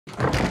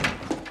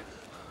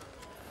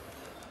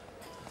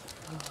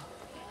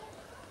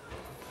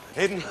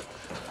Aidan.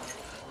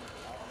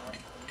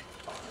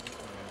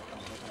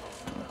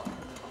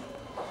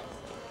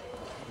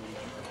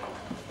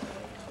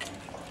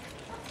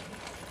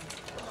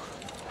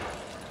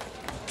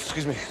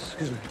 Excuse me,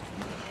 excuse me.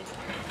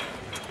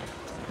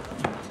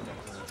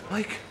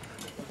 Mike.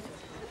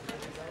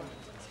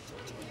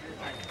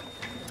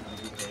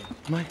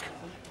 Mike.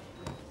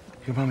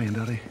 Your mommy and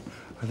daddy,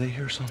 are they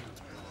here, son?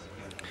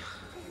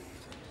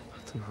 I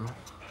don't know.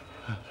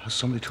 Has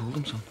somebody told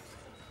them, son?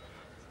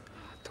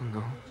 I don't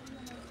know.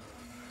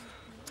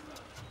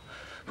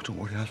 But don't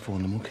worry, I'll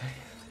phone them, okay?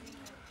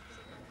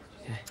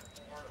 Yeah.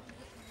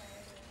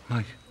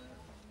 Mike.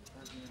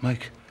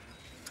 Mike.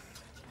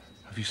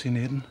 Have you seen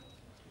Aidan?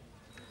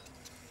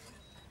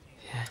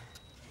 Yeah.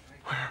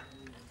 Where?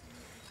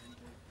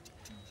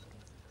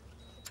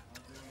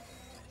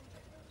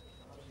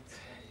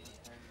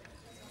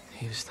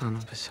 He was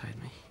standing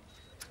beside me.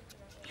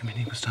 You mean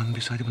he was standing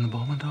beside you when the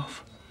bomb went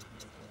off?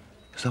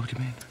 Is that what you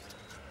mean?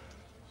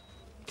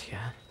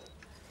 Yeah.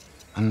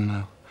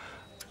 And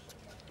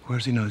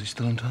where's he now? Is he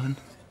still in town?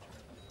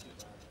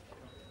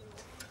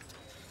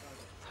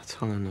 That's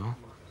all I know.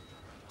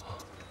 Oh.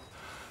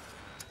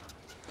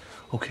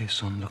 Okay,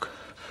 son, look.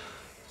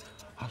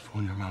 I'll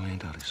phone your mommy and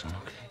daddy, son,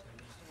 okay?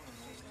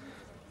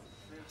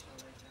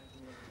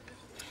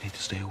 You need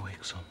to stay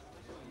awake, son.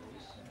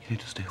 You need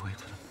to stay awake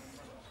for them.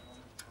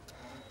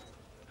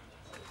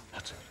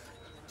 That's it.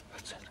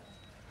 That's it.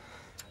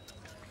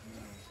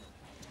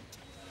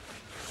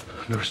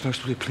 Nurse,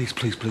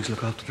 please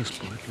look after this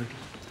boy, please.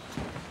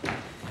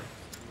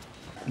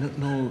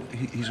 No,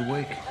 he's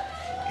awake.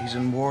 He's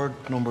in ward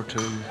number 2,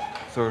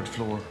 3rd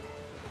floor.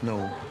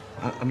 No,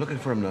 I'm looking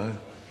for him now.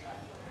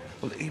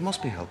 Well, he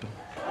must be helping.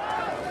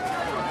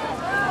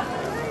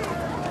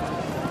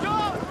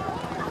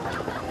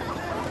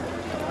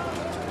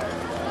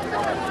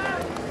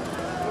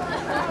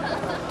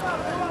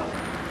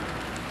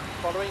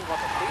 Following what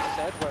the police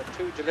said were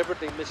 2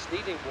 deliberately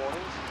misleading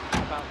warnings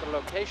about the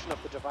location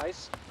of the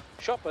device,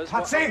 shoppers were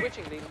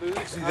unwittingly moved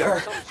out of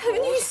some stores.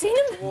 Haven't you seen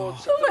him?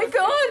 Towards Oh my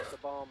God! The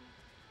bomb.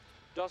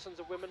 Dozens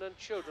of women and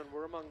children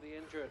were among the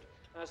injured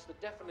as the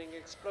deafening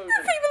explosion.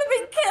 People have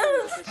been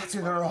killed. Patsy,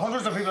 there are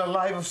hundreds of people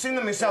alive. I've seen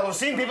them myself. I've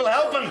seen people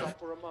helping.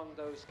 Were among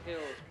those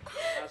killed,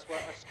 as were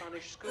a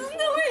Spanish schoolboy.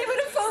 No, he would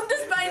have phoned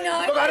us by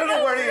now. Look, I don't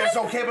know where he is,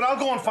 okay, but I'll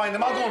go and find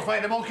him.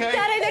 Okay?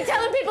 Daddy, they're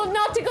telling people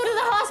not to go to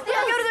the hospital.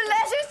 Go to the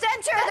leisure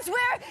centre. That's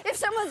where, if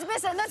someone's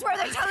missing, that's where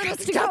they're telling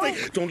us to go.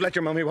 Kathy, don't let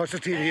your mummy watch the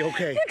TV,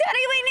 okay?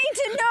 Daddy, we need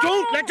to know.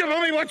 Don't let your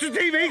mummy watch the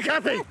TV,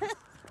 Kathy!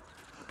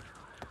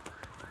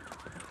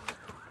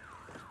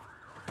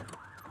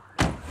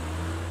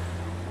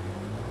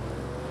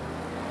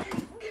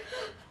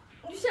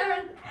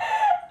 Sharon.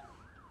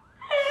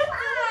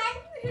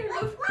 Here,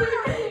 love.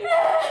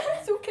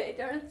 It's okay,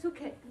 darling. It's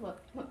okay. Come on,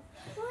 come on.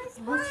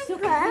 It's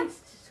okay.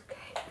 It's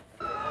okay.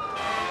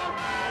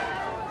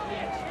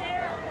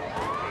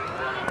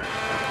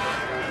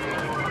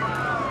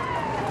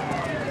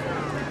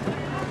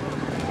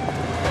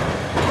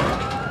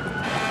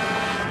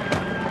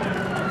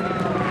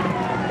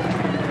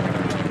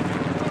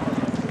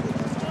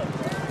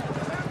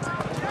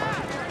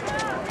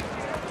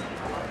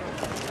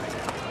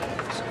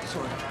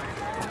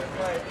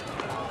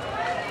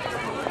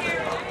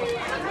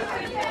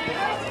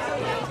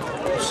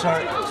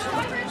 Sorry.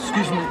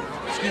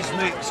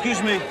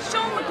 Excuse me.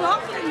 Sean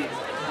McLaughlin.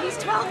 He's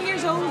 12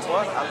 years old.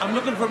 What? I'm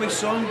looking for my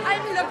son.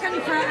 I'm looking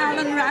for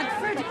Alan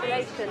Radford.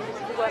 This is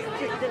the work of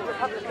dissident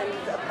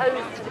Republicans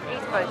opposed to the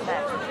peace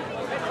process.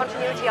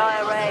 Continuity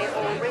IRA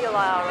or real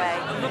IRA.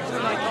 I'm looking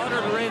for my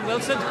daughter, Lorraine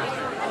Wilson. I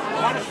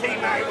want to see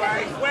my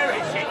wife. Where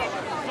is she?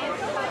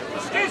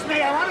 Excuse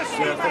me, I want to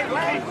see my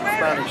wife.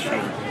 Where is she?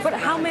 But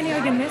how many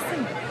are you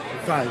missing?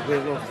 5.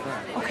 We'll look.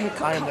 Okay,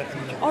 come.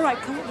 All right,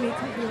 come with me.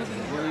 Come with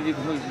me.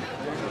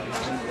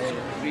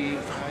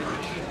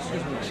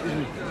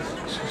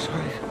 Excuse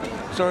me.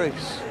 Sorry.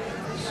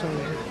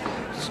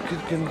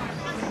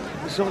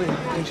 Somebody,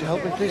 can you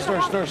help me, please,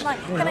 nurse?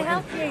 Can I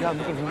help you? Yeah, I'm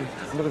looking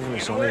for my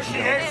son.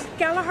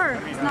 Gallagher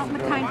is not in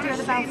the county or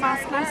the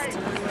Belfast list.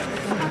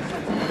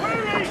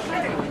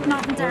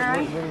 Not in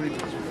Derry.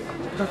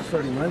 That's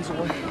 30 miles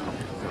away.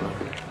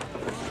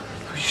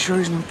 Are you sure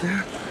he's not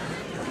there?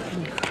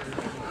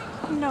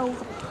 No.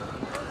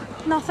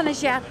 Nothing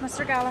as yet,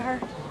 Mr. Gallagher.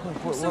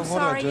 I'm so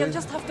sorry, you'll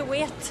just have to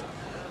wait.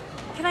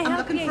 Can I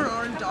help you? I'm looking for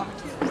our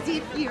doctor.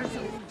 He's 8 years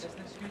old.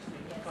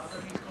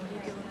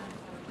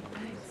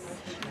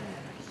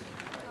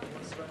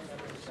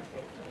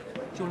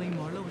 Jolene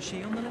Marlowe, was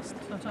she on the list?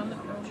 All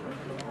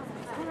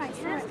right,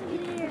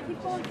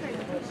 keep going through.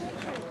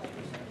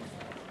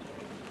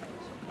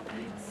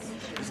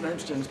 His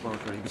name's James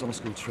Barker. He was on a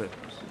school trip.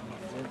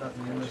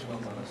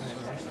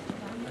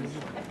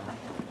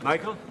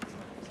 Michael?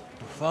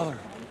 Father.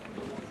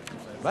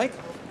 Mike?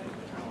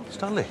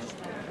 Stanley?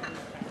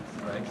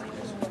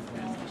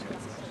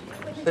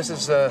 This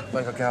is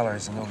Michael Gallagher.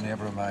 He's an old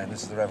neighbour of mine.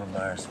 This is the Reverend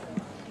Myers.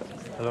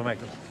 Hello,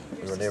 Michael.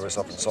 We were neighbours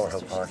up in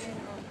Sourhill Park.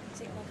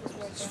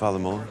 It's Father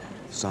Muller,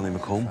 Stanley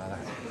McComb.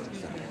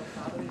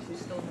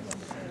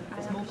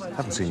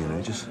 Haven't seen you in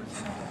ages.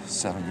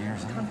 7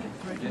 years, hasn't it?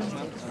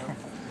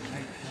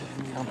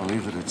 Can't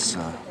believe it. It's,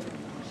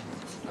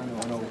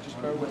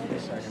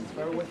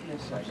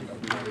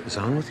 Is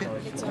on with you?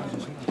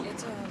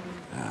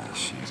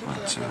 she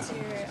went to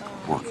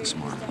work this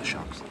morning in the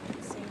shop.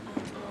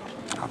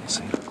 Haven't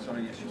seen her.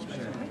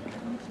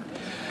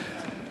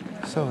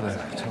 So they're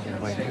talking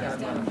about here.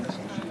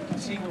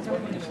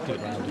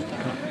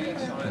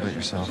 What about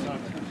yourself?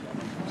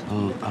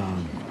 Well,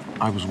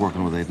 I was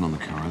working with Aidan on the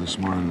car this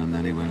morning, and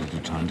then he went into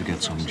town to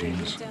get some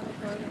jeans.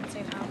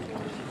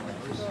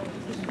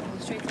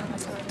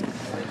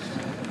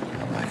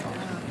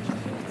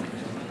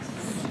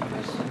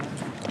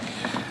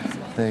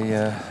 They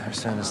are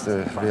saying it's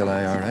the real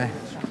IRA.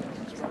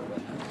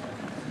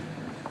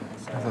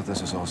 I thought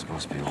this was all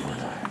supposed to be over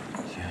now.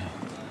 Yeah.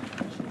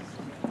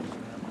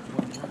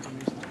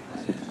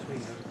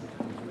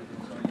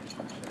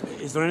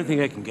 Is there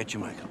anything I can get you,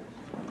 Michael?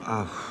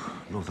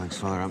 No thanks,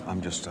 Father. I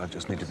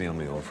just need to be on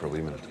my own for a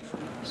wee minute.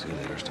 See you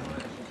later,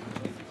 Stanley.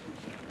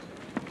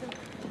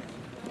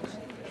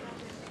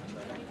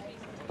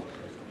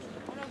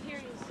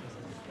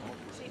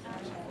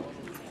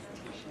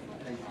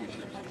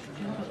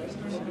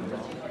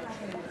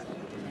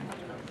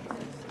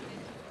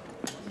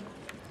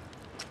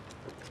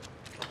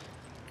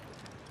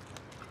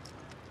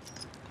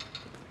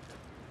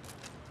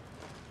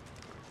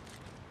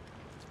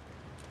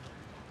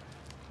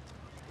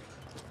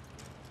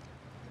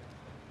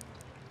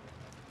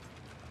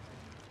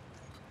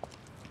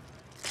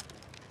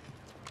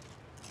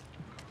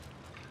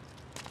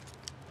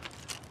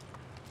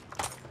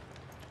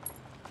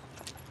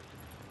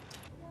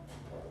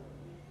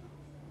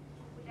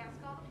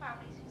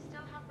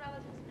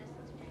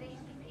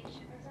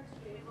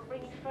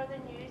 Further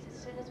news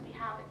as soon as we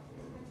have it.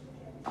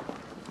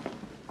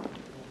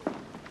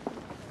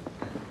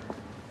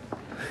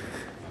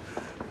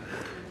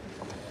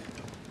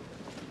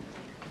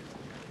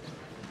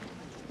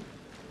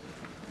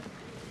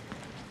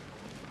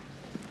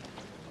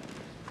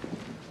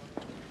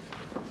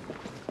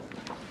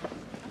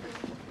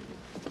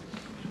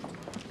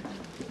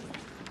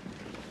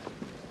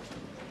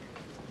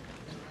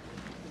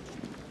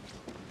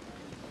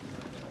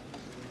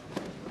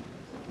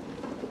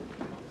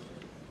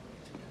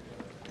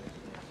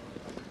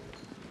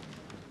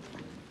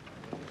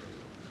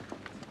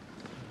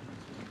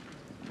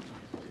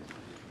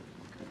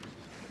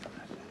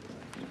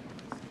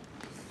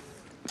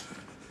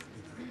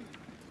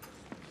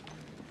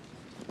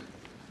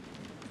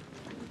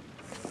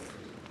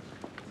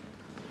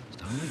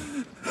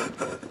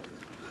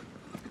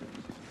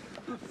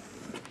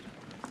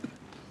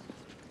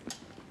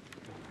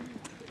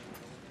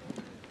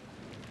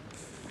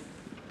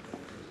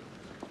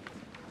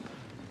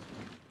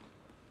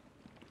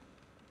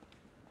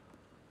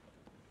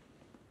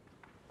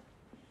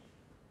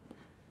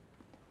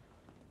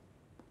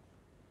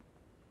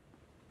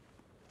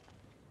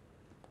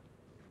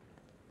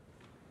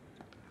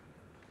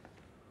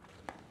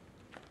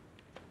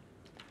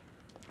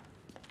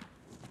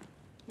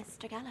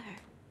 Mr. Gallagher.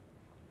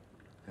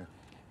 Yeah.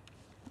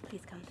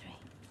 Please come through.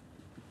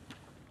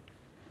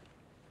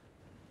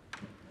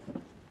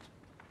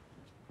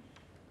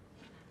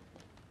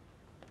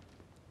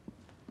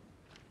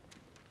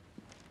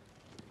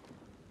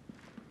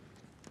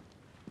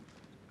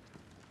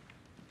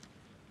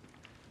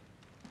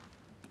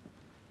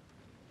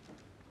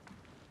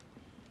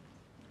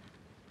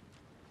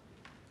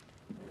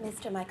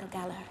 Mr. Michael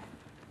Gallagher.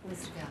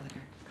 Mr.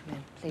 Gallagher, come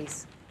in,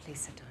 please. Please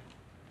sit down.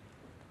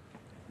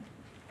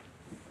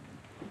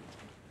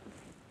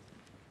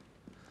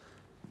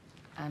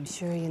 I'm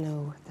sure you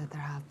know that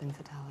there have been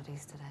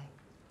fatalities today.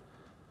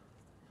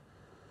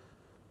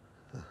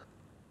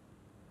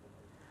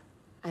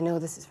 I know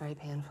this is very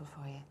painful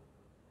for you,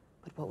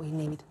 but what we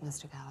need,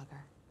 Mr.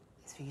 Gallagher,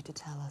 is for you to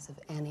tell us of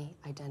any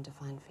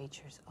identifying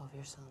features of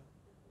your son.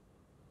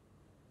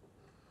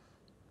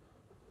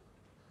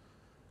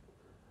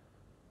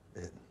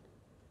 It.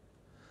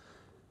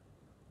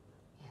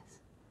 Yes.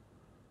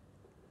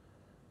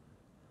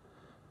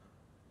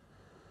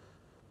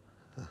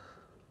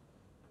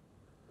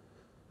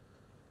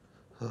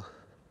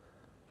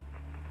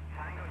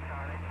 Tango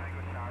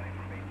Charlie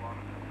from 8-1,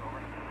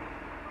 over.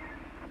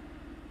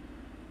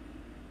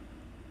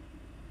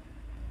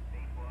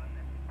 8-1,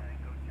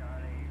 Tango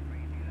Charlie,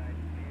 green light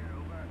clear,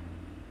 over.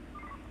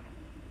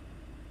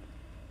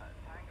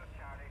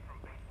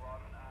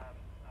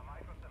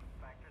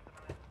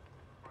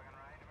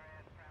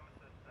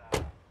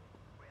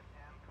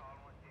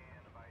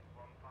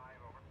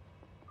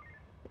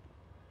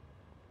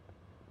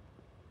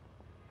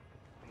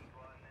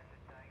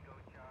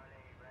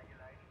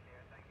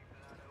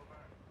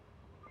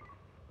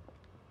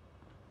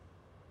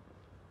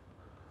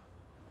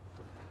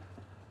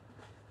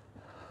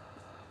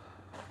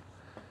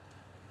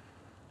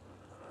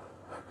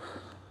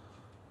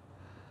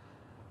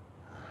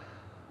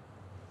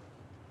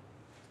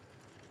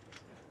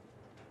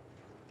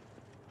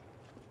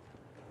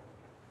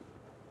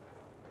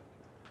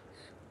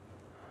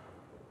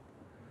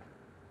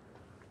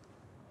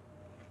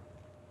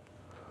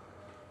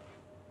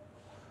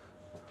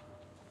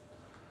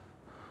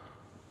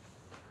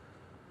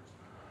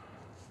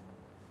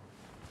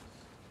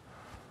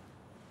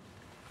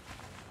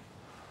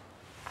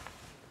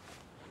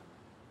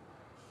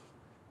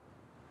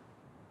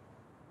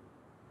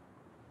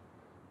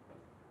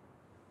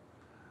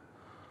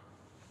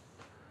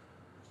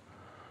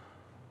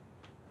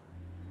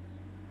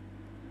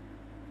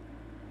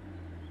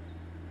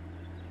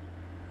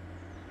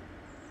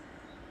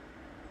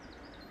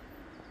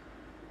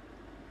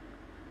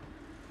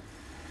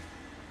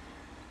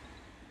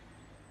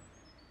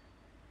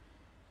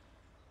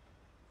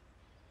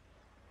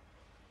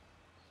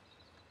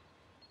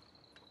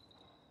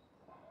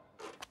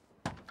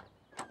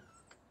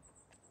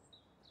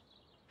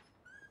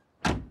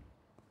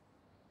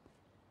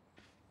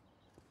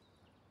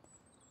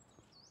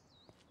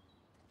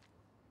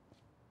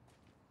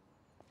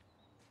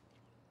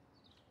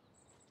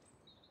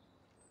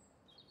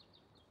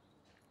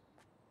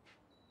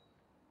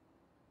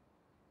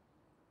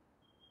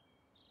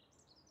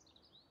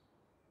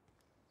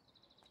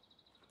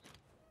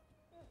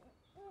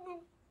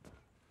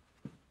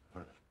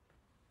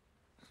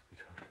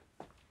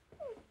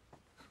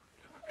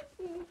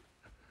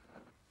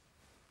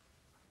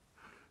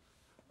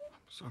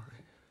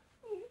 sorry.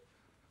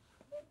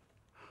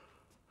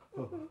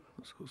 Oh,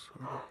 I'm so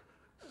sorry.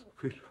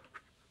 Sweetheart.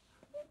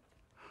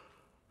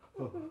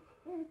 Oh.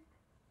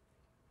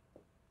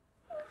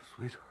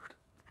 Sweetheart.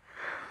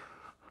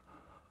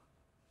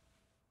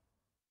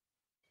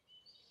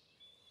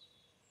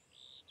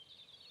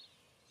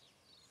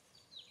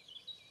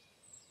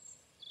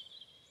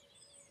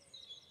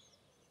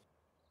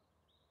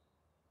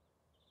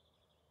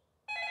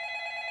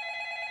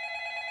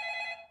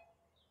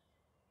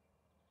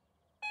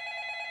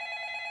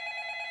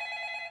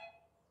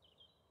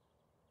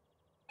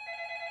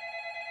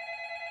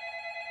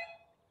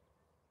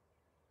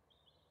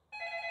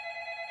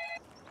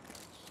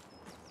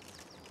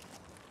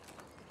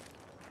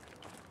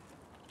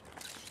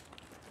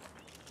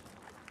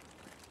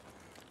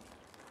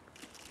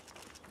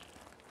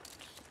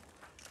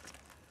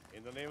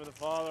 In the name of the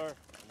Father,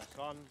 and the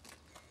Son,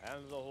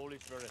 and the Holy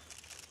Spirit.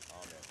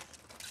 Amen.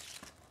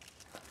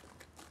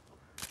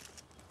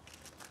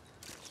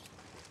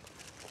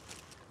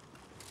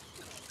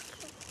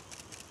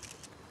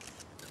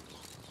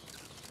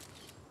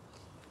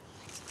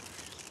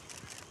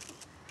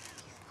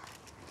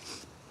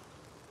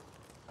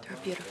 There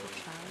are beautiful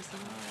flowers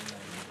on it.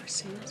 I've never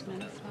seen as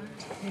many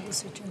flowers. Maybe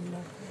such a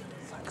love.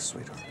 Thanks,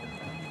 sweetheart.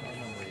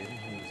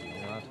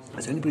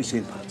 Has anybody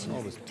seen Patsy?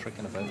 Always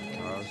tricking about the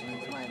cars.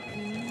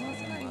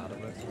 Mad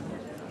about it.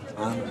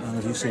 And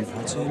have you seen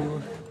Patsy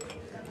anywhere?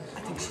 I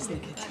think she's in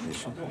the kitchen.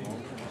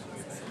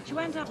 She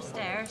went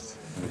upstairs.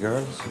 And the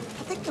girls? I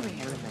think they were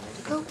here a minute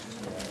ago.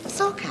 I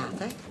saw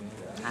Kathy.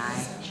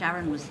 Aye,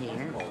 Sharon was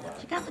here.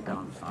 She got the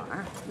gun for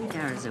her.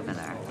 Dara's over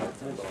there.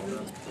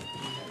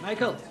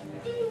 Michael!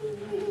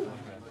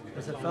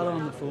 There's a fellow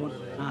on the phone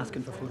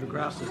asking for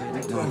photographs of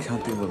it. No, I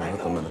can't deal with that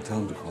at the minute. Tell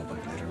him to call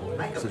back later.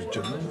 Is it a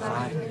journalist?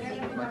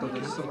 Aye. Michael,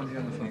 there's someone here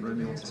on the phone.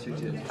 Romy wants to speak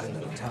to you.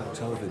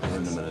 Tell her in a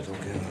minute,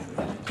 okay? I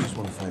just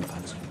want to find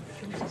Patsy.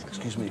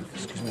 Excuse me,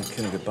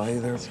 can I get by you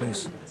there,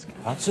 please?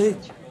 Patsy?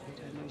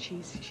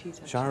 She's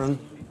Sharon?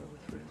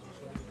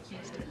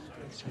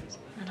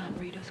 And Aunt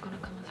Rita's going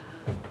to come with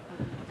her.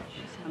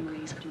 She said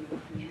Marie's coming.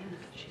 Yeah,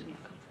 she's going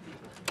to come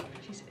for me.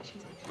 She's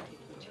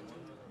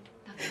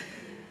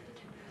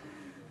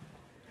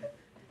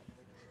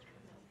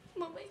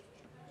Mummy,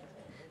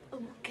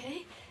 I'm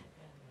okay.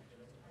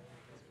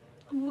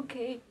 I'm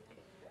okay.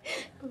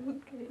 I'm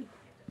okay.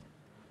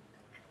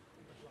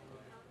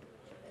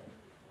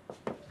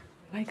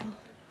 Michael,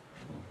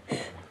 is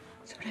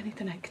there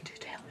anything I can do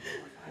to help?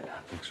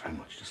 Thanks very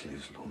much. Just leave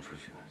us alone for a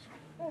few minutes.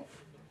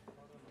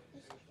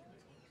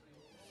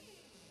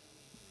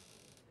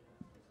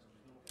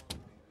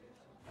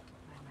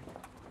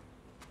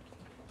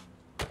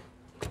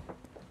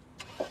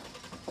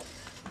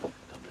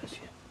 God bless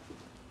you.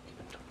 Keep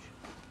in touch.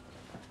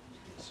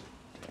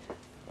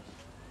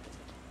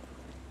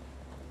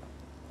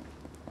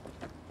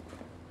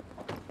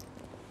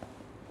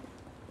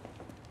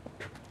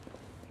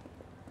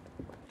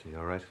 So you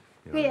all right?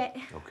 You all Yeah. right?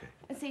 Okay.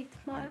 I'll see you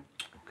tomorrow.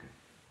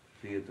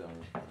 See you,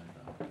 darling.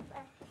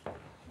 Do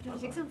you want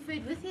to take some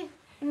food with you?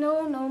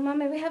 No,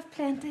 Mummy, we have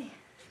plenty.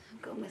 I'm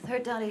going with her,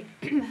 Daddy.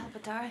 Help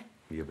with Dara.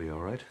 You'll be all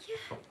right?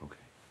 Yeah. Okay.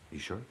 You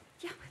sure?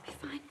 Yeah, we'll be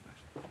fine.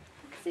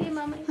 See you,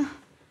 Mummy.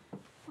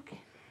 Okay.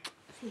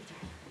 See you,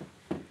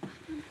 darling.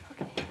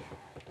 Okay.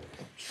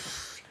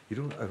 You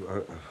don't.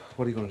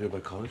 What are you going to do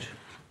about college?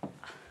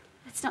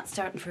 It's not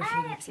starting for a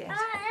few weeks yet.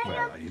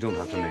 Well, you don't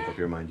have to make up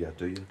your mind yet,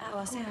 do you?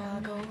 I'll see how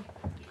I'll go.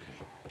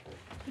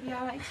 You'll be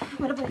all right.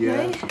 What about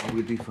Yeah, you? oh,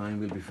 we'll be fine.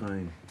 We'll be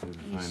fine. We'll be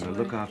fine. Now sure?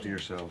 look after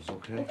yourselves,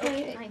 okay?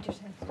 Okay. Mind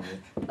yourself.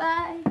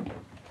 Bye.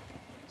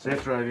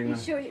 Safe driving. You now.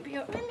 sure you'll be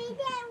all right?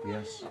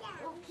 Yes.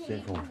 Okay.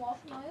 Safe home. Come off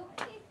now,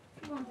 okay?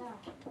 Come on down.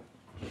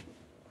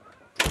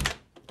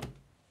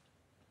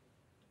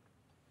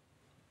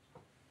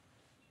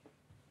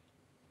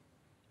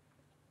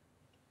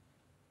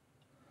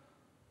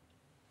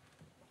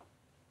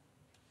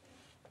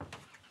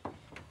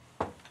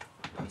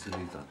 Patsy,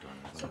 leave that, darling.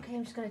 It's okay,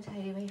 I'm just going to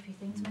tidy away a few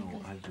things, No,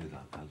 Michael. I'll do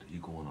that. You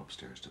go on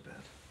upstairs to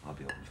bed. I'll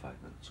be up in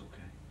 5 minutes,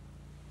 okay?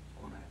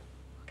 Go on ahead.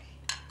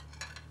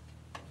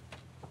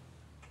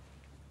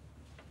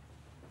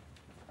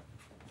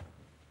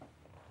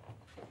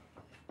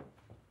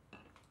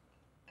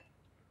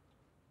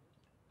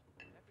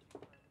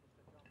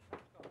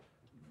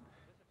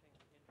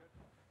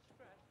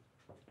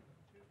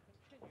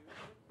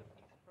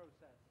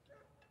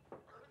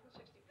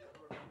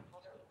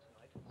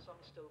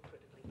 Still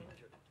critically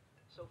injured.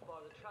 So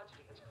far, the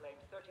tragedy has claimed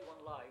 31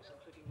 lives,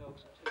 including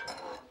those of 2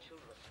 unborn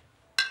children.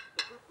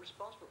 The group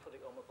responsible for the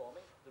Omagh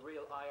bombing, the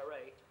real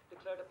IRA,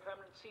 declared a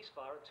permanent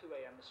ceasefire at 2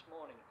 a.m. this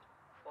morning,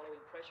 following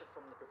pressure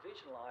from the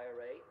provisional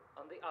IRA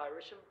and the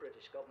Irish and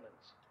British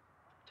governments.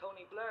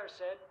 Tony Blair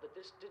said that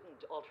this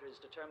didn't alter his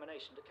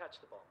determination to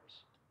catch the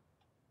bombers.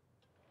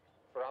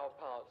 For our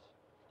part,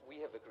 we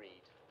have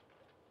agreed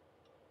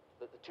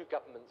that the two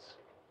governments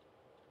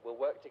will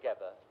work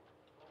together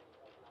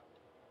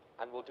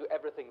and will do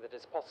everything that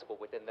is possible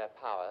within their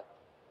power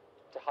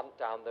to hunt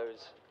down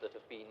those that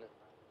have been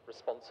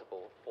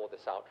responsible for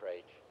this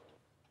outrage.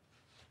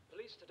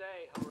 Police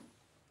today have...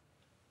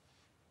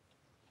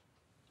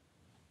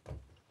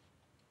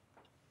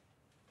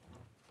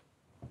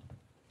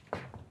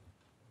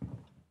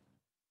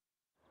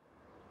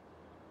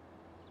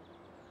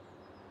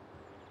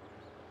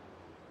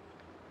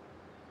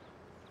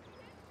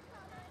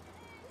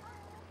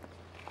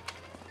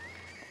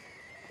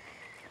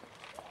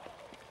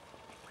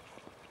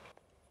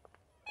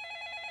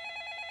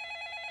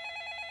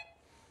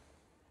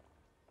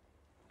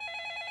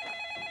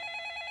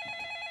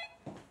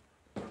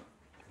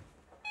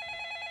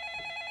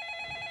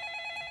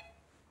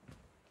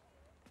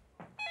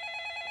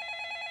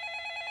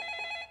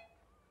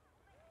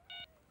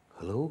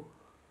 Hello?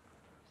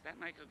 Is that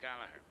Michael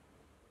Gallagher?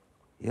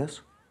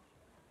 Yes?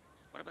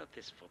 What about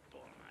this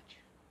football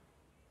match?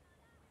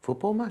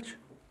 Football match?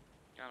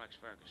 Alex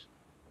Ferguson.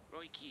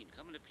 Roy Keane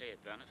coming to play a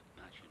benefit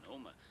match in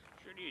Omagh.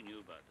 Surely you knew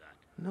about that.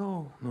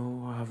 No,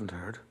 I haven't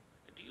heard.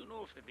 Do you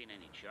know if there have been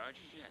any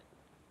charges yet?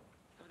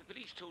 Have the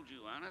police told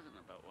you anything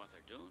about what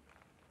they're doing?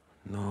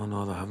 No,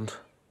 they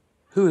haven't.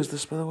 Who is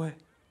this, by the way?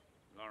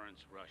 Lawrence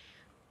Rush.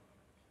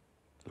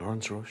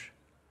 Lawrence Rush?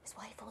 His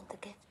wife owned the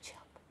gift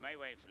shop. My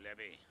wife,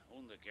 Libby,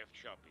 owned the gift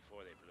shop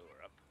before they blew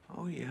her up.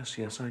 Oh,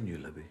 yes, I knew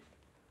Libby.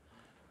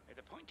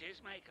 The point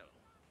is, Michael,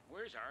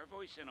 where's our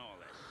voice in all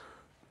this?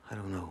 I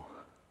don't know.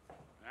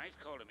 I've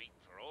called a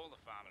meeting for all the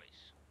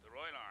families. The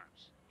Royal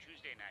Arms,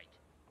 Tuesday night.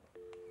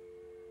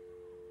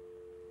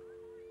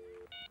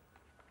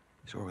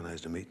 He's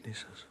organised a meeting, he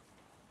says.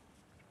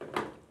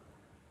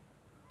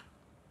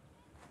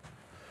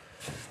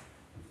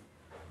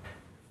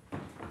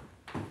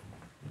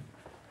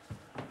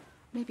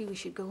 Maybe we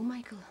should go,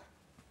 Michael.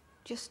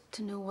 Just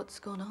to know what's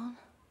going on.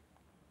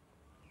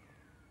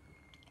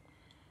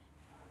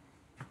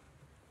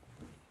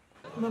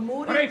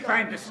 What I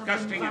find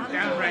disgusting and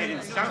downright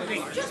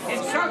insulting is the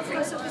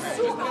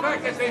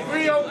fact that they've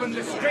reopened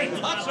the street.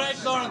 That's right,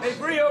 Lawrence.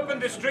 They've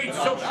reopened the street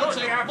so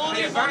shortly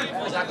after the event.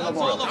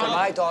 For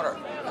my daughter,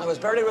 and there was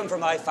barely room for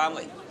my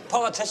family.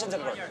 Politicians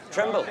everywhere.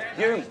 Trimble,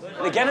 Hume,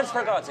 McGuinness,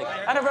 for God's sake.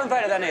 I never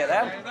invited any of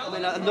them. I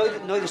mean,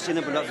 now they're saying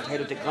that we're not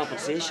entitled to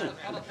compensation.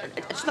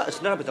 It's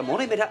not about the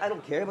money, mate. I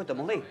don't care about the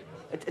money.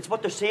 It's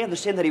what they're saying. They're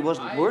saying that he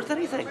wasn't worth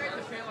anything.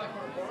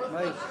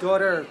 My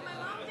daughter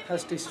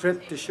has to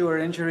strip to show her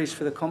injuries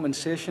for the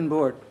compensation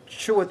board.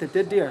 Show what they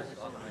did to her.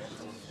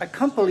 I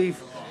can't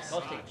believe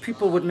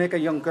people would make a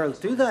young girl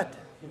do that.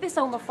 This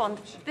Omagh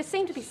Fund, they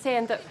seem to be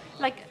saying that,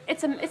 like,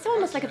 it's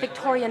almost like a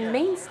Victorian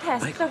means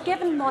test. They're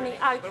giving money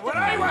out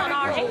depending on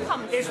our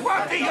incomes. Is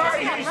what the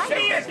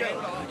RUC is doing.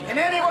 Can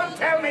anyone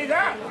tell me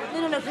that?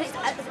 No, please.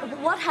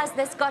 What has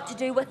this got to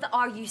do with the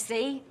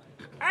RUC?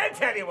 I'll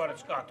tell you what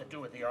it's got to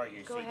do with the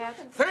RUC. Go ahead.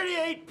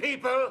 38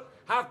 people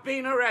have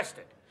been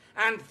arrested,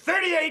 and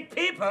 38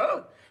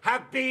 people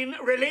have been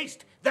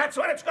released. That's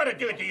what it's got to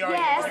do with the RUC.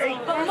 Yes,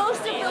 but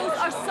most of those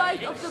are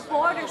south of the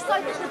border.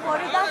 South of the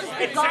border, that is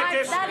the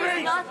guard. That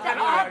is not the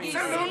RUC.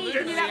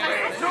 Can you let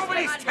me...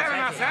 Nobody's telling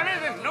us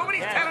anything.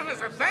 Nobody's telling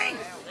us a thing.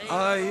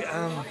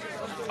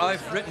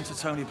 I've written to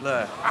Tony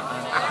Blair.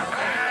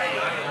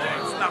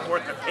 It's not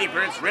worth the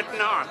paper it's written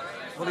on.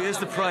 Well, he is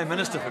the Prime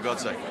Minister, for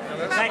God's sake.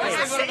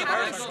 That's the same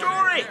old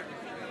story.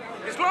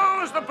 As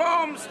long as the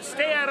bombs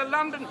stay out of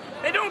London,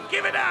 they don't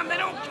give a damn, they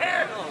don't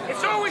care.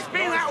 It's always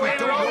been that way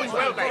and it always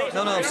will be.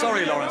 No, I'm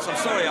sorry, Lawrence, I'm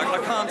sorry.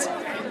 I can't.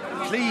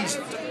 Please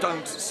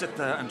don't sit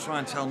there and try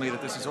and tell me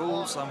that this is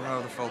all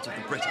somehow the fault of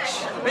the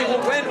British. When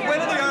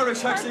are the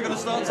Irish actually going to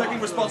start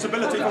taking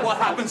responsibility for what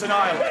happens in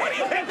Ireland? What do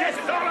you think this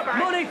is all about?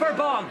 Money for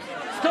bombs.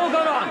 Still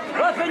going on.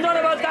 What's been done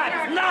about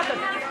that? Nothing.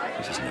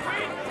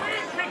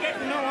 We're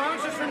getting no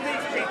answers from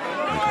these people.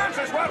 No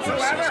answers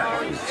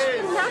whatsoever.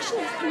 The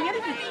nationalist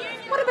community.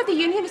 What about the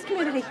unionist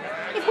community?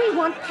 If we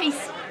want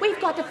peace, we've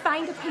got to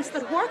find a peace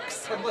that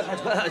works.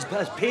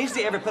 Has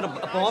Paisley ever put a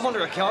bomb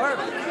under a car?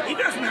 He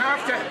doesn't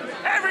have to.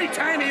 Every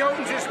time he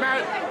opens his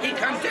mouth, he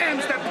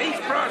condemns the peace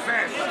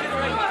process.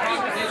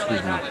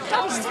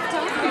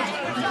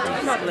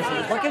 Not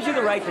listening. What gives you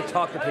the right to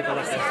talk to people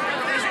like this?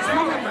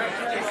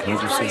 Can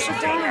I just say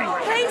something?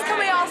 Please, can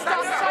we all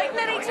stop shouting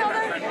at each other?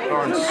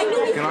 Lawrence,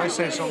 can I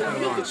say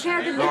something, Lawrence?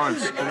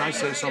 Lawrence, can I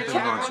say something,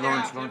 Lawrence?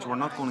 Lawrence, we're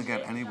not going to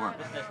get anywhere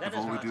if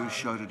all we do is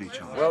shout at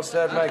each other. Well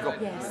said, Michael.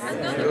 Yes.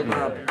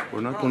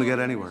 We're not going to get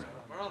anywhere.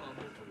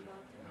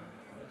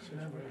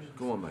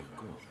 Go on, Mike,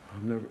 go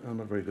on. I'm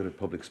not very good at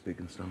public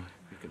speaking, Stanley.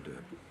 You can do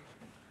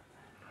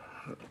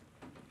it.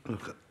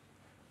 Look,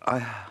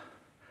 I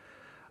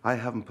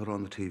haven't put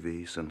on the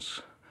TV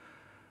since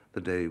the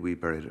day we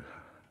buried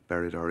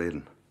our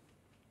Aiden.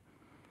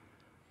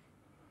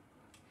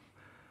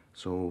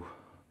 So,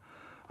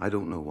 I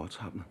don't know what's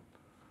happening.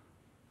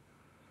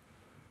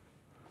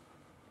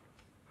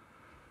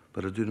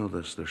 But I do know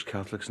this. There's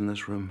Catholics in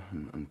this room,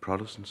 and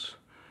Protestants,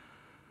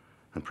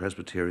 and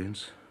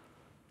Presbyterians,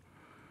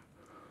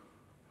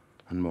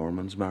 and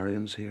Mormons,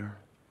 Marians here,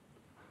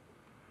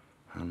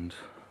 and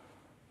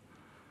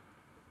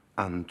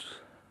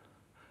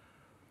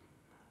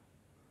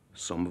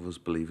some of us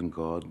believe in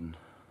God, and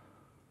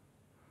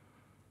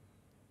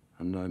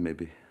now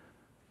maybe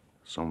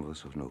some of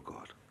us have no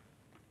God.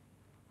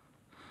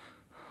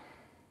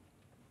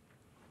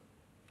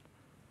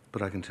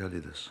 But I can tell you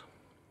this.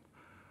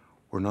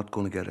 We're not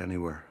going to get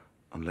anywhere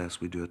unless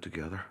we do it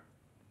together.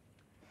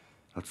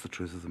 That's the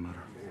truth of the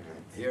matter.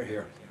 Here,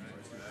 here.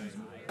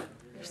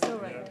 You're so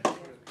right.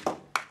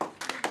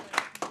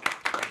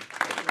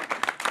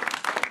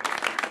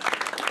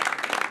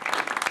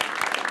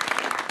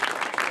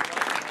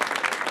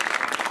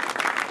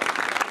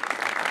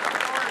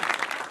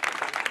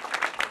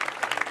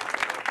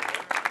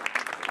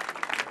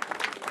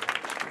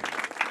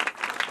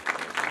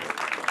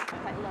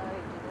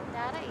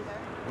 Daddy,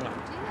 do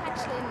you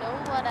actually know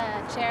what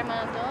a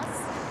chairman does?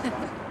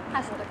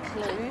 Hasn't a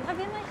clue, have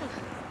you, Michael?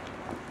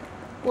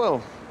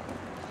 Well,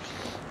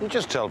 you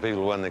just tell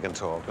people when they can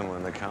talk and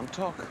when they can't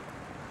talk.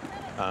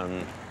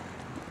 And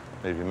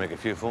maybe make a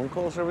few phone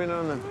calls every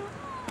now and then.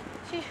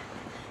 Gee,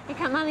 you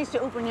can't manage to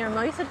open your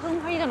mouth at home.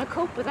 How are you going to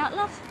cope with that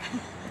lot?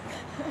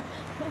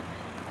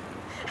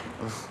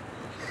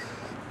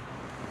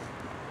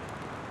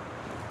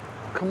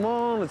 Come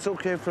on, it's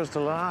okay for us to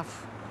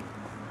laugh.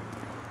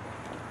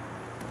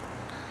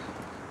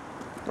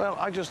 Well,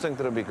 I just think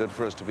that it'd be good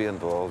for us to be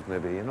involved,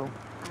 maybe, you know?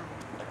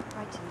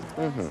 Right,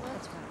 Mm-hmm.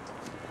 That's right.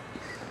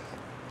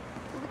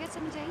 Will we get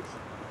something to eat?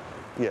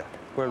 Yeah.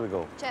 Where do we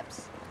go?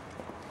 Chips.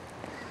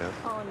 Yeah.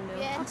 Oh, no.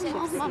 Yeah, chips.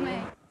 Oh,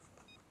 Mummy.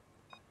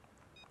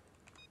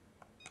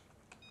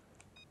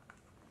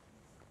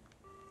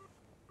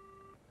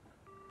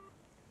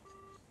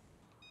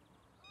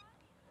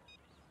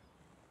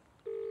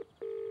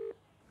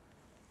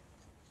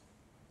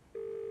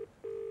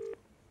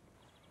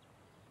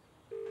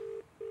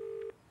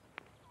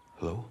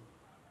 Hello?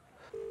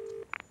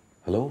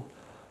 Hello?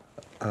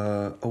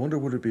 I wonder,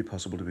 would it be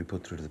possible to be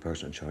put through to the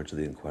person in charge of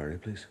the inquiry,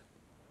 please?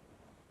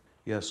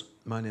 Yes,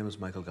 my name is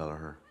Michael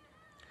Gallagher.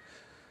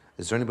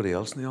 Is there anybody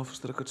else in the office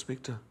that I could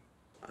speak to?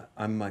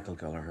 I'm Michael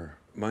Gallagher.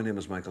 My name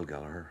is Michael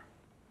Gallagher.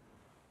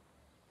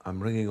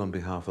 I'm ringing on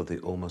behalf of the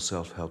Omagh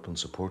Self-Help and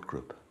Support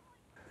Group.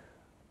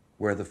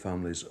 We're the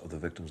families of the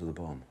victims of the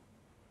bomb.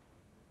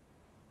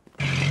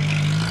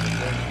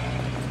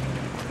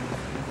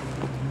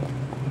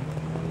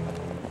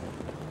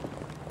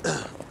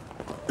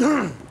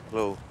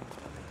 Hello.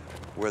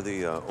 We're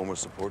the Omagh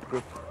Support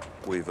Group.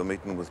 We've a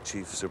meeting with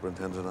Chief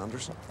Superintendent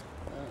Anderson.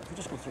 If you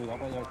just go through that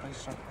way there, please,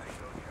 sir.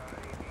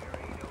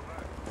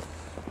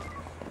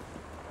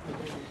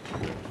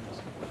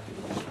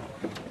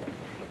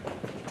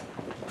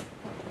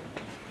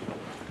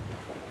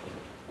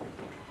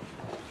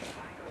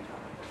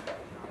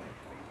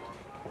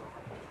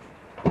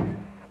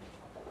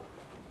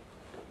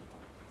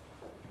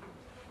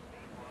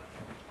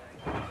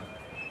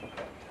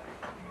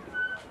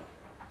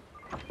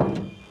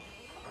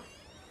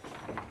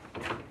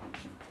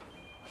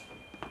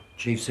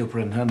 Chief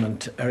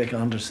Superintendent Eric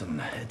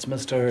Anderson. It's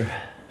Mr.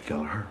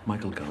 Gallagher,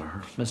 Michael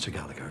Gallagher. Mr.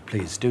 Gallagher,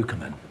 please do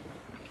come in.